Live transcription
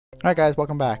Alright guys,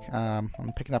 welcome back. I'm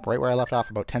picking up right where I left off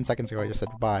about 10 seconds ago. I just said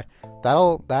goodbye.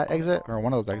 That exit, or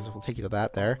one of those exits, will take you to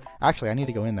that there. Actually, I need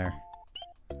to go in there.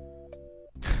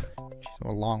 Jeez,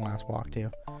 a long last walk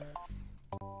too.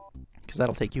 Because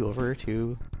that'll take you over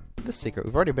to this secret.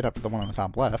 We've already been up to the one on the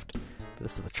top left. But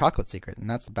this is the chocolate secret, and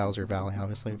that's the Bowser Valley,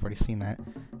 obviously. We've already seen that.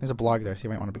 There's a blog there, so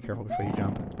you might want to be careful before you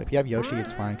jump. But if you have Yoshi,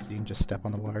 it's fine, because you can just step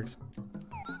on the blogs.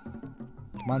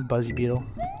 Come on, Buzzy Beetle.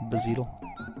 Buzzeedle.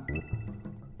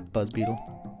 Buzz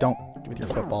Beetle. Don't with your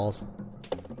footballs.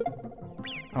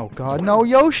 Oh god, no,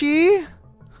 Yoshi!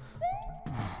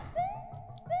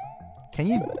 Can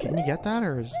you get that,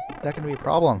 or is that gonna be a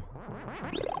problem?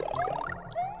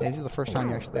 Yeah, this is the first time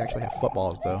they actually have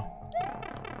footballs though.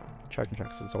 Chuck and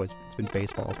Chucks, it's been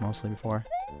baseballs mostly before.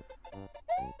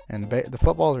 And the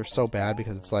footballs are so bad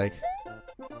because it's like,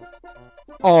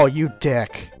 oh, you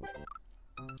dick!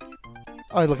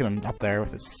 Oh, look at him up there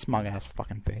with his smug ass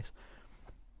fucking face.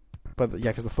 But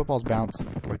yeah, because the footballs bounce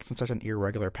like it's in such an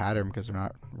irregular pattern because they're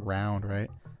not round,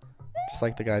 right? Just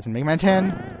like the guys in Mega Man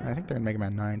 10. I think they're in Mega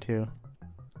Man 9 too.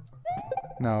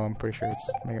 No, I'm pretty sure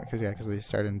it's Mega Man, because they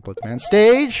started in Blitzman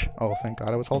stage. Oh, thank God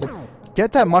I was holding.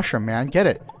 Get that mushroom, man. Get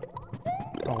it.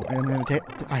 Oh, and then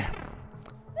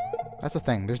that's the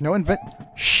thing. There's no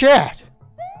shit.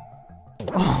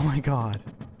 Oh my God.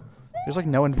 There's like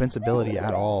no invincibility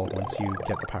at all once you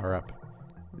get the power up.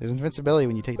 There's invincibility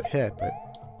when you take the hit, but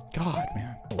God,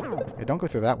 man. Yeah, don't go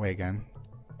through that way again.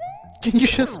 Can you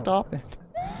just stop it?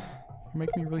 You're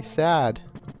making me really sad.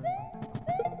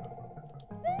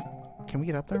 Can we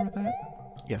get up there with that?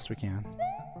 Yes, we can.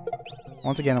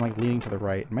 Once again, I'm like leaning to the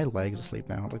right. My leg's asleep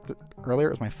now. Like earlier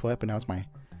it was my foot, but now it's my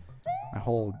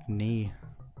whole knee.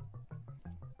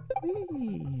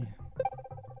 Whee!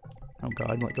 Oh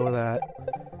God, let go of that.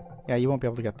 Yeah, you won't be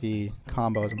able to get the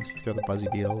combos unless you throw the Buzzy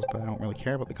Beetles, but I don't really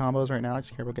care about the combos right now. I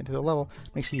just care about getting to the level.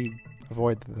 Make sure you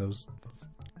avoid those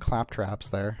clap traps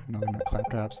there. No, they're not clap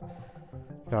traps.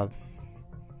 God,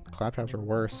 clap traps are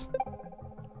worse.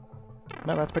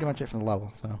 But that's pretty much it for the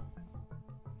level, so.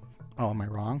 Oh, am I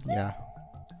wrong? Yeah.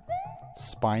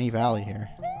 Spiny Valley here.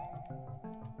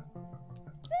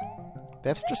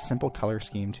 They have such a simple color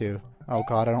scheme, too. Oh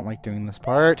God, I don't like doing this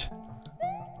part.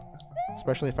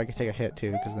 Especially if I could take a hit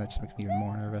too, because that just makes me even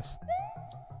more nervous.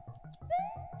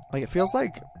 Like, it feels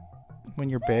like when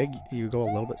you're big, you go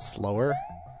a little bit slower,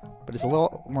 but it's a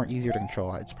little more easier to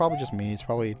control. It's probably just me. It's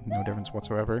probably no difference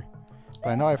whatsoever. But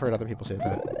I know I've heard other people say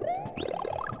that.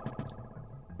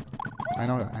 I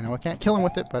know I can't kill him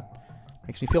with it, but it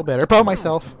makes me feel better about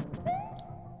myself.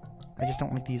 I just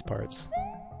don't like these parts.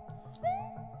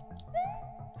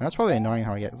 And that's probably annoying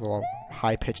how I get a little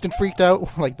high-pitched and freaked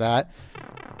out like that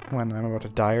when I'm about to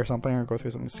die or something or go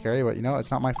through something scary, but you know, it's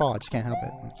not my fault. I just can't help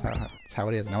it. It's how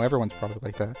it is. Now everyone's probably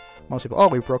like that. Most people. Oh,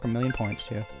 we broke 1,000,000 points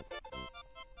too.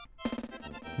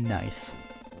 Nice.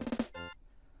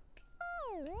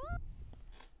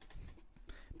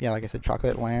 Yeah, like I said,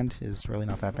 Chocolate Land is really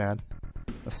not that bad.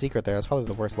 The secret there is probably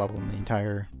the worst level in the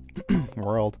entire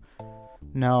world.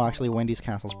 No, actually, Wendy's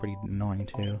Castle's pretty annoying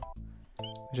too.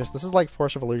 This is like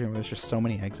Force of Illusion where there's just so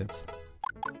many exits.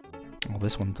 Well,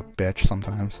 this one's a bitch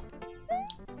sometimes.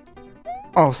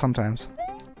 Oh, sometimes.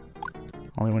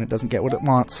 Only when it doesn't get what it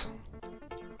wants.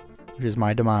 Which is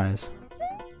my demise.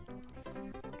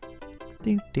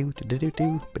 But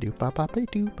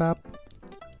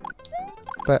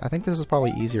I think this is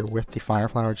probably easier with the Fire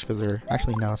Flower just because they're...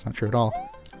 Actually, no, it's not true at all.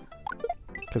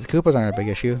 Because the Koopas aren't a big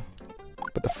issue.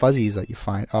 But the fuzzies that you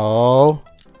find... Oh!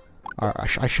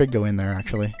 I should go in there,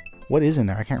 actually. What is in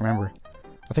there? I can't remember.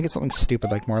 I think it's something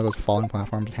stupid, like more of those falling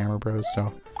platforms and Hammer Bros,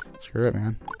 so screw it,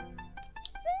 man.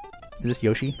 Is this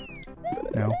Yoshi?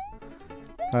 No.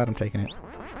 But I'm taking it.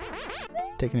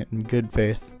 Taking it in good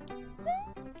faith.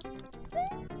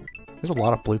 There's a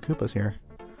lot of blue Koopas here.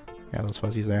 Yeah, those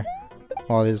fuzzies there.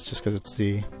 Well, it is just because it's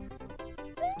the...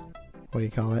 What do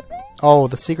you call it? Oh,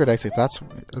 the secret exit. That's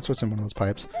what's in one of those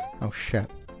pipes. Oh, shit.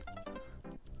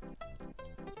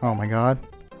 Oh, my God.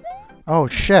 Oh,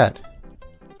 shit.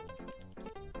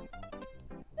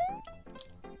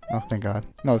 Oh, thank God.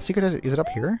 No, the secret exit, is it up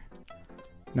here?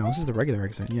 No, this is the regular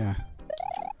exit, yeah.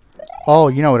 Oh,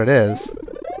 you know what it is.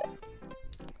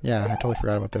 Yeah, I totally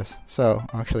forgot about this. So,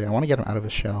 actually, I want to get him out of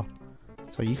his shell.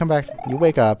 So you come back, you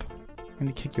wake up, I'm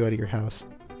going to kick you out of your house.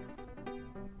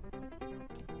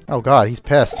 Oh God, he's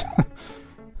pissed.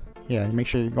 Yeah, you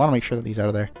want to make sure that he's out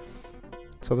of there.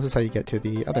 So this is how you get to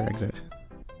the other exit.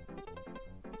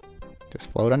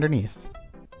 Just float underneath.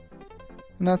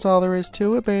 And that's all there is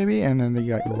to it, baby. And then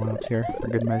you got your one-ups here for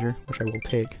good measure, which I will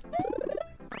take.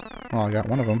 Well, I got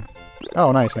one of them.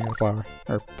 Oh, nice. I got a flower.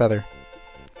 Or feather.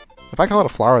 If I call it a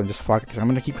flower, then just fuck it, because I'm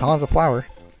going to keep calling it a flower.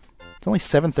 It's only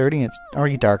 7:30 and it's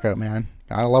already dark out, man.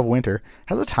 I love winter.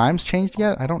 Has the times changed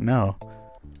yet? I don't know.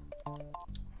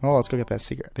 Oh, let's go get that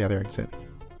secret, the other exit.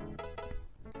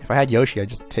 If I had Yoshi, I'd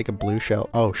just take a blue shell.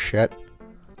 Oh, shit.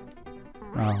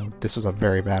 Oh, this was a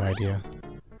very bad idea.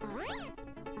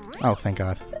 Oh, thank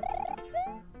God.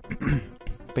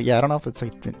 But yeah, I don't know if it's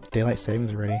like daylight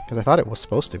savings already, because I thought it was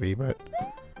supposed to be, but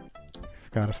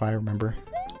forgot if I remember.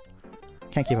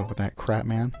 Can't keep up with that crap,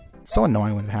 man. It's so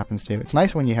annoying when it happens too. It's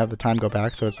nice when you have the time go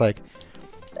back, so it's like...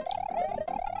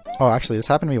 Oh, actually, this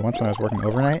happened to me once when I was working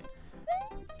overnight.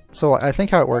 So I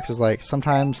think how it works is like,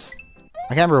 sometimes...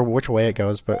 I can't remember which way it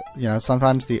goes, but, you know,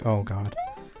 sometimes the... Oh, God.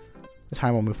 The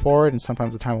time will move forward, and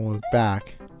sometimes the time will move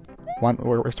back. It's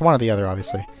one or the other,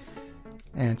 obviously.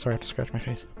 And sorry, I have to scratch my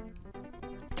face.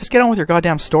 Just get on with your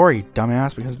goddamn story,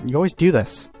 dumbass, because you always do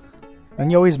this.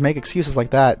 And you always make excuses like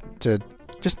that to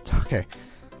just... Okay.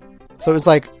 So it was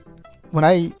like, when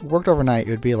I worked overnight, it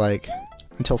would be like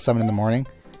until 7 in the morning.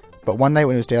 But one night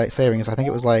when it was daylight savings, I think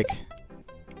it was like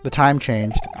the time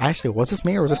changed. Actually, was this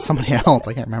me or was this somebody else?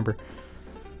 I can't remember.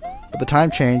 But the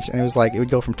time changed, and it was like, it would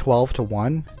go from 12 to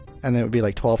 1, and then it would be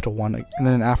like 12 to 1. And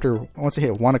then after, once it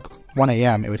hit 1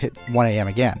 a.m., it would hit 1 a.m.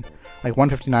 again. Like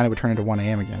 1:59, it would turn into 1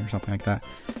 a.m. again or something like that.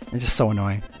 It's just so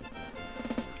annoying.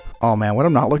 Oh man, what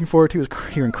I'm not looking forward to is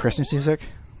hearing Christmas music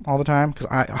all the time, because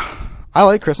I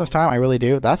like Christmas time, I really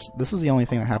do. This is the only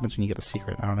thing that happens when you get the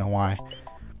secret. I don't know why.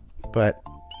 But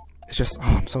it's just,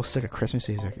 oh, I'm so sick of Christmas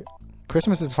music.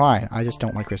 Christmas is fine, I just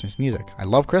don't like Christmas music. I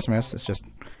love Christmas, it's just,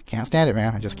 can't stand it,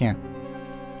 man. I just can't.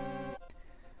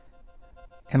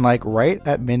 And like right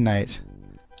at midnight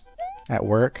at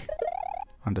work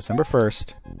on December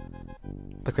 1st,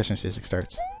 the Christmas music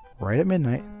starts. Right at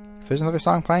midnight. If there's another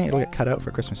song playing, it'll get cut out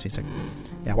for Christmas music.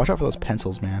 Yeah, watch out for those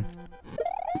pencils, man.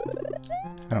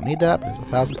 I don't need that, but it's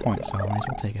 1,000 points, so I might as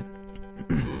well take it.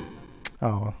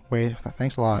 Oh, wait,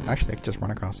 thanks a lot. Actually, I could just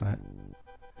run across that.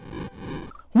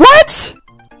 What?!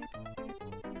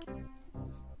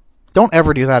 Don't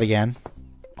ever do that again.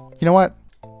 You know what?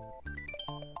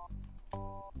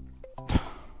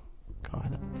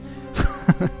 God.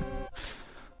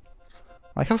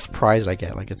 Like how surprised I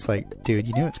get. Like, it's like, dude,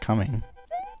 you knew it's coming.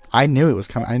 I knew it was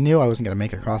coming. I knew I wasn't going to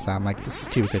make it across that. I'm like, this is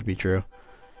too good to be true.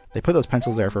 They put those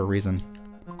pencils there for a reason.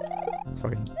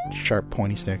 Fucking sharp,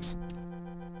 pointy sticks.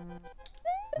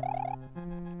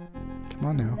 Come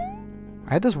on now.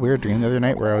 I had this weird dream the other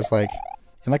night where I was like,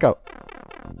 in like a...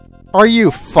 Are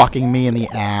you fucking me in the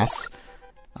ass?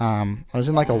 I was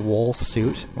in like a wool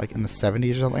suit, like in the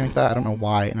 70s or something like that. I don't know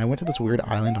why. And I went to this weird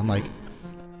island on like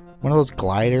one of those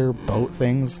glider boat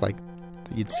things, like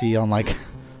that you'd see on like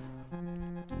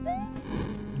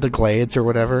the Glades or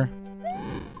whatever.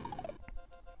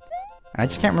 And I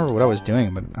just can't remember what I was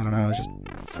doing, but I don't know. I was just,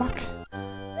 fuck.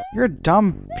 You're a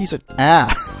dumb piece of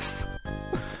ass.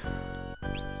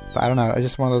 But I don't know. It's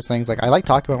just one of those things. Like, I like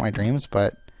talking about my dreams,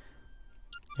 but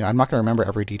you know, I'm not gonna remember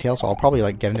every detail, so I'll probably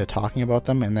like get into talking about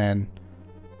them, and then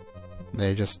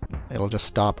it'll just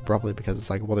stop abruptly because it's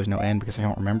like, well, there's no end because I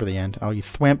don't remember the end. Oh, you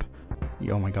thwimp!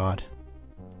 Oh my god.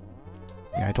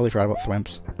 Yeah, I totally forgot about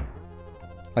thwimps.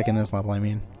 Like in this level, I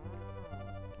mean.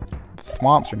 The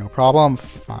thwomps are no problem.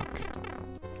 Fuck.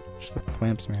 Just the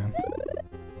thwimps, man.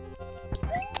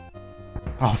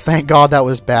 Oh, thank God that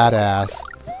was badass.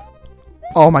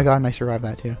 Oh my god, and I survived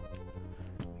that too.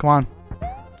 Come on.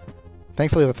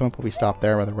 Thankfully the thwimp will be stopped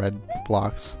there by the red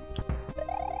blocks.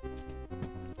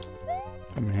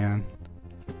 Oh man.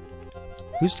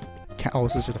 Oh,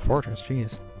 this is just a fortress,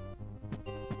 jeez.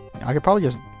 I could probably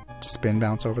just spin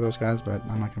bounce over those guys, but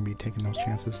I'm not going to be taking those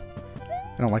chances.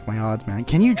 I don't like my odds, man.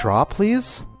 Can you drop,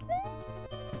 please?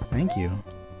 Thank you.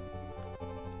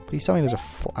 Please tell me there's a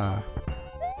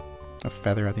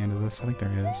feather at the end of this. I think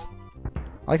there is.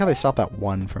 I like how they stopped that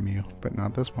one from you, but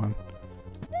not this one.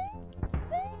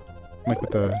 Like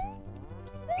with the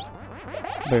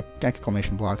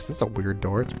exclamation blocks. This is a weird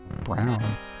door. It's brown.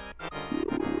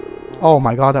 Oh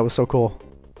my god, that was so cool.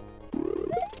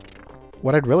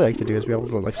 What I'd really like to do is be able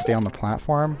to like stay on the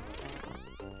platform.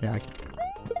 Yeah,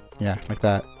 yeah, like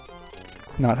that.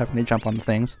 Not having to jump on the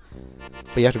things.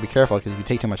 But you have to be careful because if you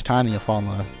take too much time, then you'll fall in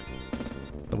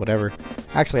the whatever.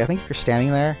 Actually, I think if you're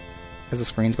standing there as the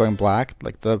screen's going black,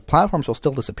 like the platforms will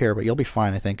still disappear, but you'll be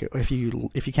fine. I think if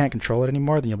you can't control it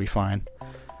anymore, then you'll be fine.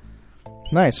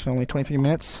 Nice, only 23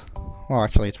 minutes. Well,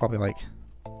 actually, it's probably like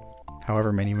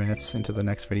however many minutes into the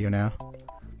next video now.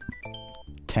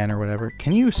 10 or whatever.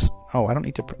 Can you... Oh, I don't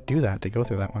need to do that to go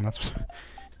through that one. That's...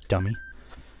 dummy.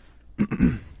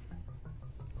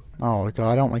 Oh,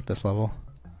 God, I don't like this level.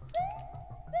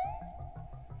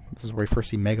 This is where we first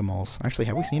see Mega Moles. Actually,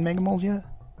 have we seen Mega Moles yet?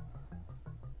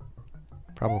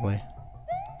 Probably.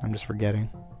 I'm just forgetting.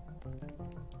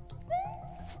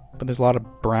 But there's a lot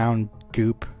of brown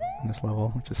goop in this level,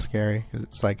 which is scary, because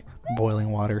it's like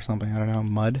boiling water or something. I don't know.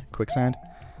 Mud? Quicksand?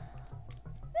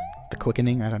 The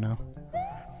quickening? I don't know.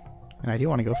 And I do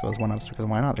want to go for those 1-ups, because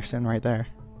why not? They're sitting right there.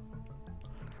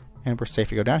 And we're safe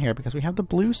to go down here, because we have the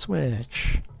blue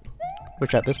switch.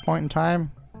 Which at this point in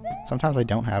time, sometimes I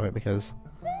don't have it, because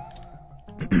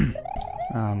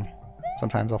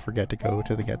sometimes I'll forget to go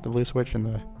to get the blue switch in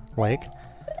the lake.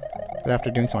 But after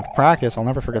doing so much practice, I'll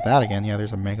never forget that again. Yeah,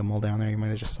 there's a Mega Mole down there. You might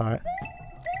have just saw it.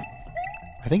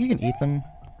 I think you can eat them,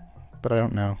 but I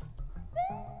don't know.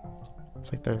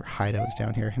 It's like their hideout is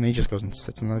down here. And then he just goes and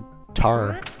sits in the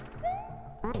tar.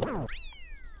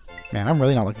 Man, I'm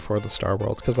really not looking forward to the Star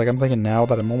World. Because like, I'm thinking now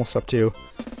that I'm almost up to...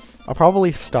 I'll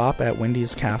probably stop at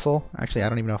Wendy's Castle. Actually, I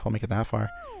don't even know if I'll make it that far.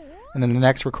 And then the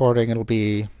next recording, it'll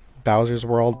be Bowser's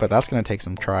World. But that's going to take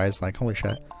some tries. Like, holy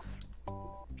shit.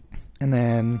 And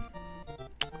then...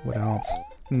 what else?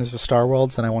 And there's the Star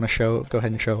Worlds, and I want to go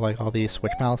ahead and show like all these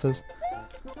Switch Palaces.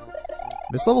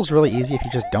 This level's really easy if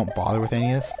you just don't bother with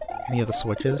any of the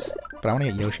switches. But I want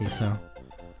to get Yoshi, so.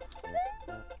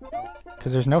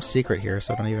 Because there's no secret here,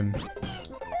 so don't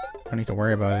need to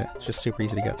worry about it. It's just super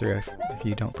easy to get through if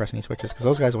you don't press any switches. Because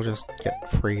those guys will just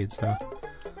get freed, so.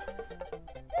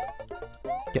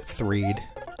 Get threed.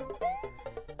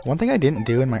 One thing I didn't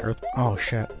do in my oh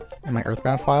shit. In my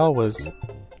Earthbound file was...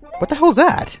 what the hell is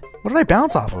that? What did I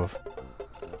bounce off of?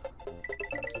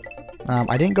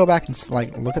 I didn't go back and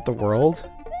like look at the world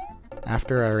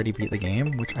after I already beat the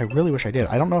game, which I really wish I did.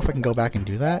 I don't know if I can go back and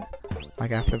do that,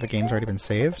 like after the game's already been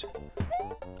saved.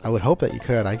 I would hope that you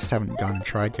could. I just haven't gone and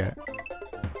tried yet.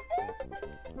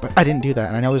 But I didn't do that,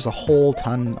 and I know there's a whole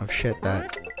ton of shit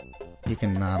that you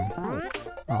can,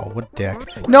 oh, what a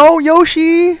dick. No,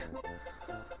 Yoshi!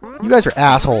 You guys are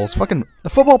assholes. Fucking, the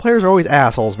football players are always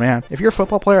assholes, man. If you're a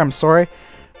football player, I'm sorry.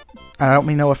 I don't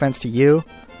mean no offense to you,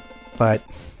 but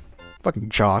fucking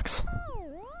jocks.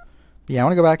 But yeah, I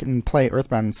want to go back and play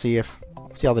Earthbound and see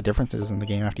all the differences in the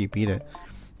game after you beat it.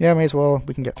 Yeah, may as well.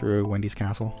 We can get through Wendy's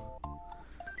Castle.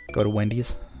 Go to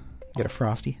Wendy's. Get a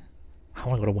Frosty. I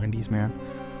want to go to Wendy's, man.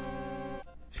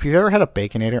 If you've ever had a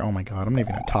Baconator, oh my god, I'm not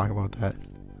even going to talk about that.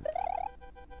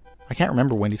 I can't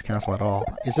remember Wendy's Castle at all.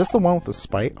 Is this the one with the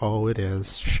spite? Oh, it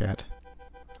is. Shit.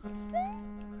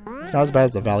 It's not as bad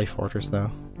as the Valley Fortress, though.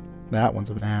 That one's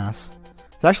an ass.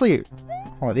 It's actually...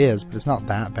 well, it is, but it's not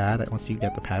that bad once you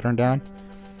get the pattern down.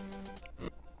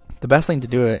 The best thing to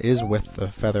do it is with the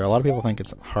feather. A lot of people think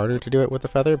it's harder to do it with the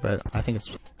feather, but I think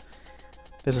it's...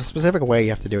 there's a specific way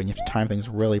you have to do it, and you have to time things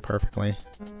really perfectly.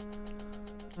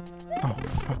 Oh,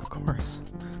 fuck, of course.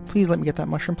 Please let me get that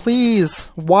mushroom.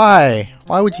 Please! Why?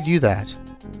 Why would you do that?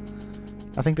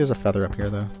 I think there's a feather up here,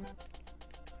 though.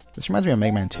 This reminds me of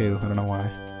Mega Man 2. I don't know why.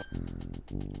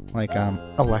 Like,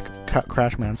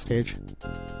 Crash Man stage.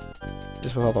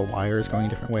 Just with all the wires going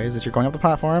different ways as you're going up the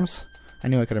platforms. I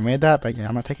knew I could have made that, but you know,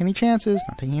 I'm not taking any chances.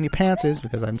 Not taking any pantses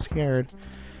because I'm scared.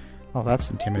 Oh,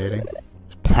 that's intimidating.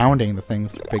 Just pounding the thing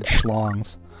with big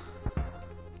schlongs.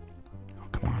 Oh,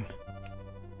 come on.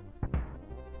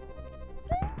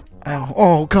 Ow.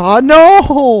 Oh god,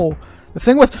 no! The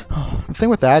thing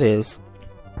with that is,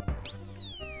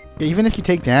 even if you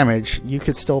take damage, you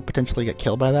could still potentially get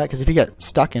killed by that, because if you get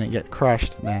stuck in it, get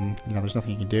crushed, then you know there's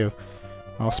nothing you can do.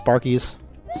 Oh, Sparkies.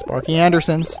 Sparky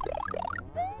Andersons.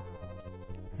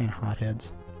 And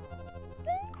hotheads.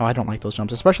 Oh, I don't like those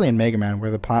jumps, especially in Mega Man, where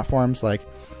the platforms, like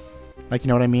you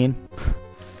know what I mean?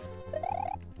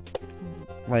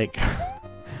 Like...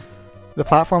 the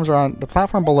platforms are on the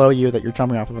platform below you that you're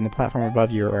jumping off of, and the platform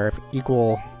above you are of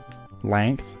equal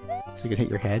length, so you can hit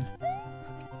your head.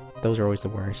 Those are always the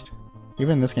worst.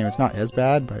 Even in this game, it's not as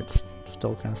bad, but it's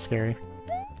still kind of scary.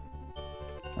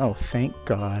 Oh, thank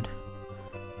God.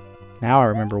 Now I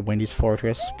remember Wendy's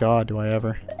Fortress. God, do I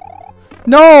ever.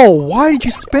 No! Why did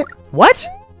you spin... what?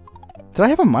 Did I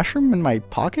have a mushroom in my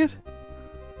pocket?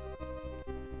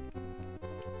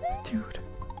 Dude.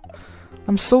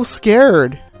 I'm so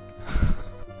scared.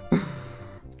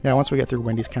 Yeah, once we get through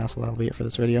Wendy's Castle, that'll be it for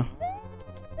this video.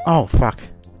 Oh, fuck.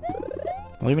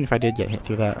 Well, even if I did get hit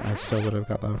through that, I still would have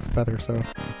got the feather, so...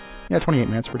 yeah, 28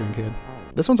 minutes, we're doing good.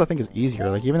 This one's, I think, is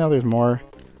easier. Like, even though there's more...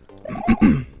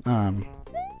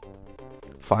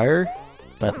 fire,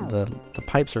 but the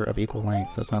pipes are of equal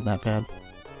length, so it's not that bad.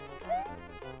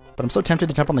 But I'm so tempted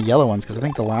to jump on the yellow ones, because I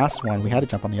think the last one, we had to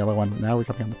jump on the yellow one, but now we're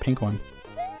jumping on the pink one.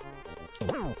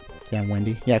 Damn,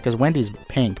 Wendy. Yeah, because Wendy's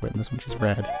pink, but in this one she's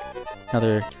red.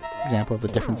 Another example of the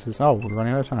differences. Oh, we're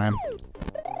running out of time.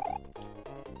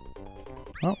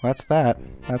 Well, that's that.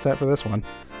 That's that for this one.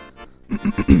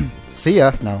 See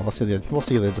ya. No, we'll see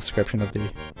the description of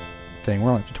the thing. We're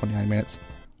only up to 29 minutes.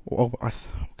 Oh,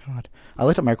 God. I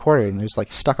looked at my recorder and it was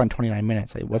like stuck on 29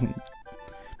 minutes. It wasn't.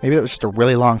 Maybe it was just a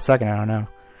really long second. I don't know.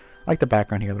 I like the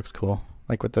background here. It looks cool.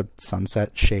 Like with the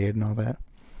sunset shade and all that.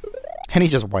 And he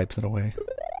just wipes it away.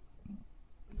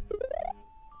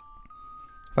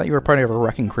 I thought you were part of a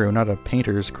wrecking crew, not a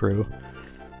painter's crew.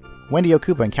 Wendy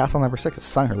Okupa in Castle Number 6 has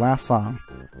sung her last song.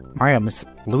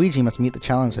 Luigi must meet the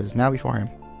challenge that is now before him.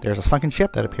 There's a sunken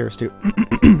ship that appears to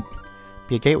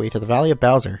be a gateway to the Valley of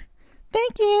Bowser.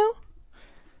 Thank you!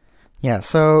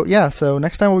 So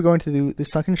next time we'll be going to the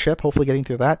sunken ship, hopefully getting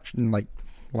through that in like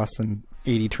less than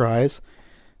 80 tries.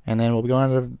 And then we'll be going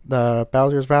to the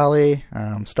Bowser's Valley,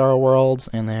 Star Worlds,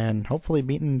 and then hopefully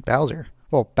beating Bowser.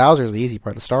 Well, Bowser's the easy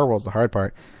part, the Star World's the hard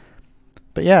part.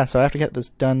 But yeah, so I have to get this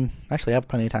done. Actually, I have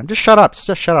plenty of time. Just shut up,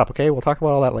 okay? We'll talk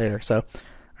about all that later. So,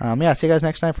 yeah, see you guys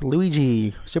next time for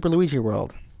Luigi, Super Luigi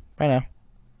World. Bye now.